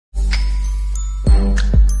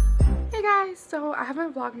guys, so I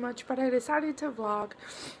haven't vlogged much, but I decided to vlog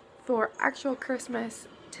for actual Christmas.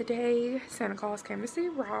 Today Santa Claus came to see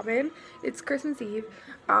Robin. It's Christmas Eve.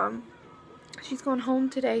 She's going home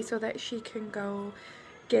today so that she can go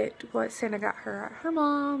get what Santa got her at her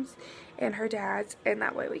mom's and her dad's, and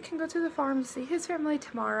that way we can go to the farm to see his family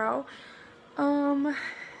tomorrow.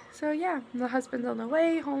 So yeah, my husband's on the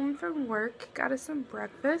way home from work, got us some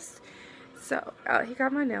breakfast. So, he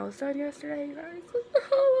got my nails done yesterday, you guys.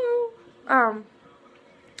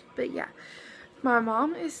 But yeah, my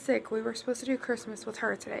mom is sick. We were supposed to do Christmas with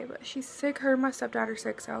her today, but she's sick. Her and my stepdad are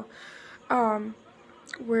sick, so,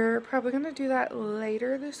 we're probably gonna do that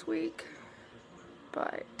later this week.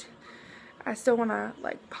 But I still wanna,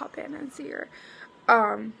 like, pop in and see her.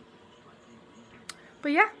 But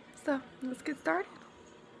yeah, so, let's get started.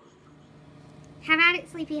 Have at it,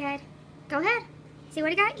 sleepyhead. Go ahead. See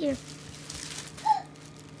what I got you.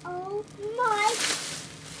 Oh my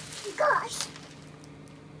gosh.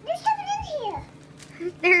 There's something in here.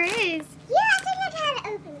 There is. Yeah, I think I tried to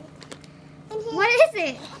open it. What is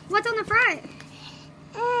it? What's on the front?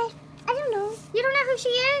 I don't know. You don't know who she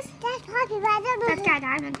is? That's Poppy, but I don't know. That's Guy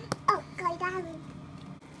Diamond. Oh, Guy Diamond.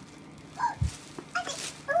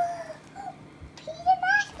 Peter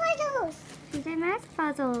Mask puzzles. PJ Masks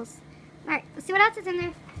puzzles. Alright, let's see what else is in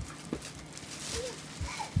there.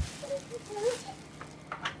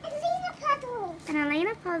 And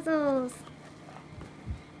Elena puzzles.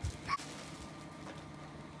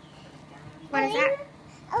 What is that?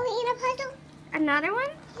 Elena puzzle. Another one?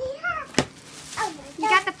 Yeah. Oh my God. You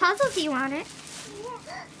got the puzzles you wanted.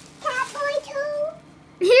 Yeah. Cat boy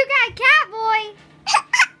too. You got Cat Boy.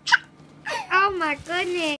 Oh my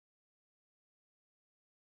goodness.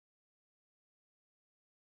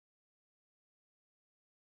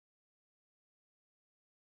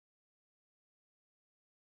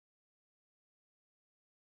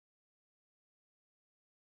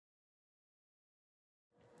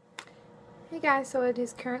 Hey guys, so it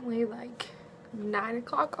is currently like 9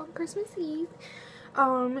 o'clock on Christmas Eve.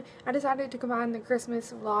 I decided to combine the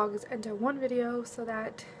Christmas vlogs into one video so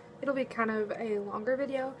that it'll be kind of a longer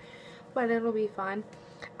video, but it'll be fun.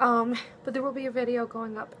 But there will be a video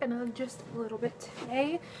going up in just a little bit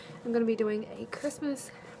today. I'm going to be doing a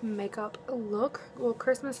Christmas makeup look, well,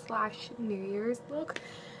 Christmas / New Year's look.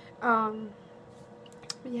 But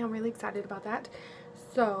yeah, I'm really excited about that.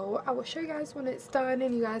 So I will show you guys when it's done,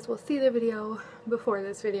 and you guys will see the video before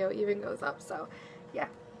this video even goes up. So yeah.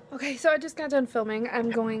 Okay, so I just got done filming. I'm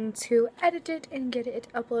going to edit it and get it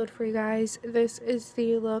uploaded for you guys. This is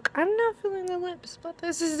the look. I'm not feeling the lips, but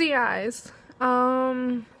this is the eyes.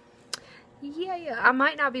 Yeah, I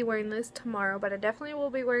might not be wearing this tomorrow, but I definitely will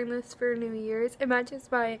be wearing this for New Year's. It matches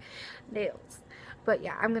my nails. But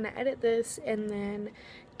yeah, I'm gonna edit this and then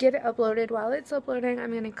get it uploaded. While it's uploading,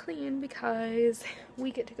 I'm gonna clean because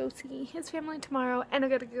we get to go see his family tomorrow, and I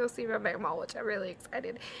get to go see my grandma, which I'm really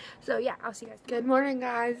excited. So yeah, I'll see you guys tomorrow. Good morning,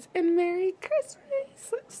 guys, and Merry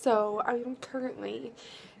Christmas. So I'm currently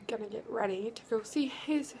gonna get ready to go see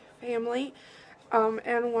his family,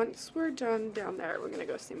 and once we're done down there, we're gonna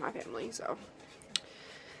go see my family. So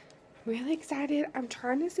really excited. I'm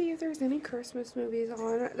trying to see if there's any Christmas movies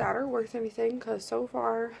on that are worth anything, because so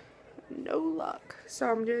far no luck. So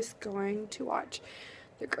I'm just going to watch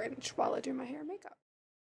The Grinch while I do my hair and makeup.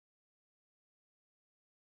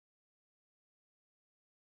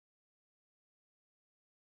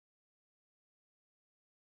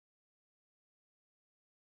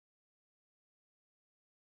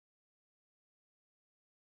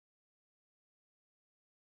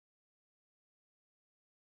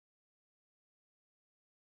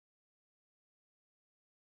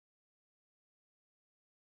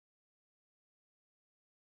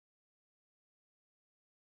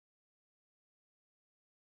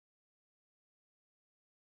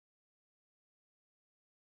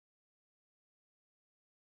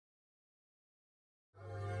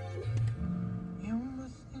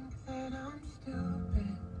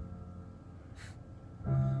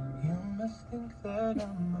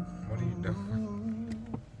 What are you doing?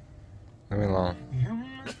 Leave me alone.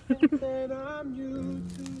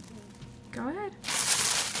 Go ahead.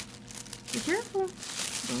 Be careful.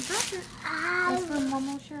 Don't drop it. That's from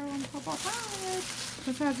Mama Cheryl and Papa Howard.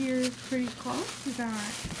 Let's have yours pretty close to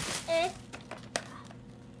that.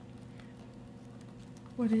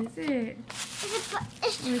 What is it?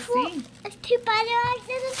 Let's see. It's 2 butterflies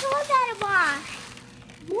and a toy battle box.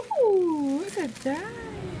 Ooh, look at that.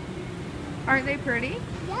 Aren't they pretty?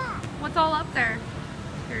 Yeah. What's all up there?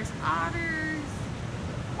 There's otters.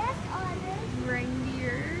 That's otters.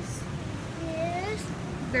 Reindeers. Yes.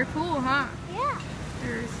 They're cool, huh? Yeah.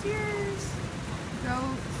 There's deers,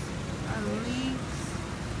 goats, a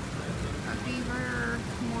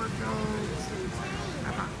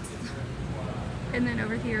And then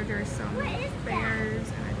over here there's some bears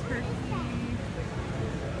and a turkey.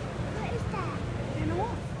 What is that? And a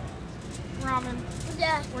wolf. Robin,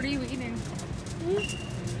 Yeah. what are you eating?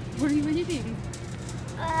 What are you eating?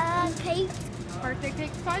 Cake. Birthday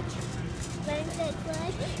cake fudge? Birthday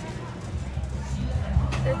fudge.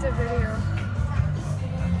 It's a video.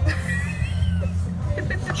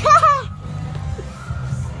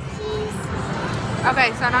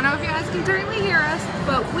 Okay, so I don't know if you guys can currently hear us,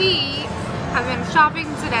 but we have been shopping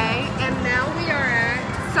today, and now we are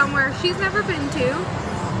at somewhere she's never been to.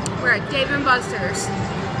 We're at Dave & Buster's.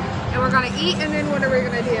 And we're gonna eat, and then what are we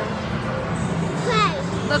gonna do? Play.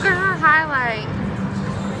 Look at her highlight.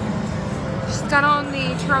 She's got on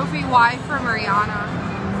the trophy wife from Rihanna.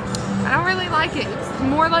 I don't really like it. It's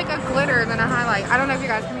more like a glitter than a highlight. I don't know if you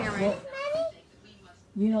guys can hear me. Well,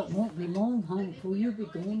 you don't won't be long, honey, before you'll be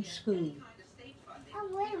going to school.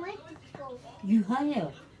 I went to school. You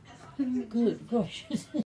have. Good gracious.